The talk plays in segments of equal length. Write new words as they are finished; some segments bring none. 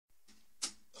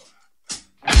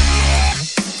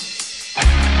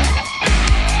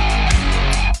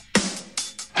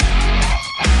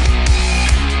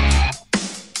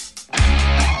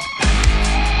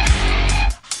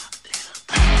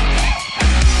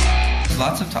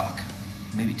lots of talk,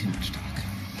 maybe too much talk.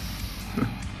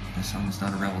 This song is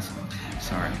not a rebel song.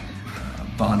 Sorry,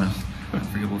 Bono,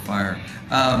 Unforgivable Fire.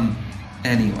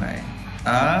 Anyway,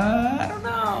 I don't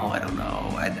know.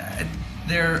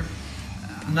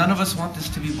 None of us want this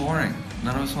to be boring.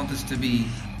 None of us want this to be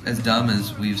as dumb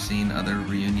as we've seen other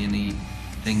reunion-y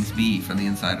things be from the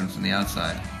inside and from the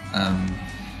outside.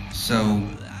 So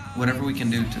whatever we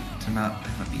can do to not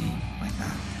have it be like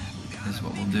that is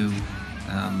what we'll do.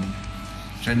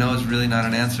 Which I know is really not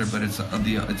an answer, but it's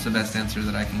the best answer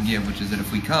that I can give, which is that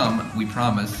if we come, we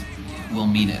promise we'll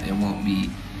mean it. It won't be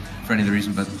for any other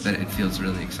reason but that it feels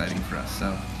really exciting for us.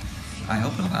 So I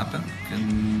hope it'll happen,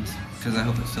 because I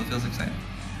hope it still feels exciting.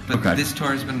 But This tour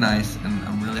has been nice, and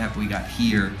I'm really happy we got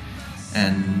here,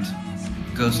 and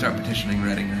go start petitioning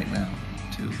Reading right now,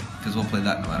 too, because we'll play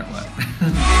that no matter what.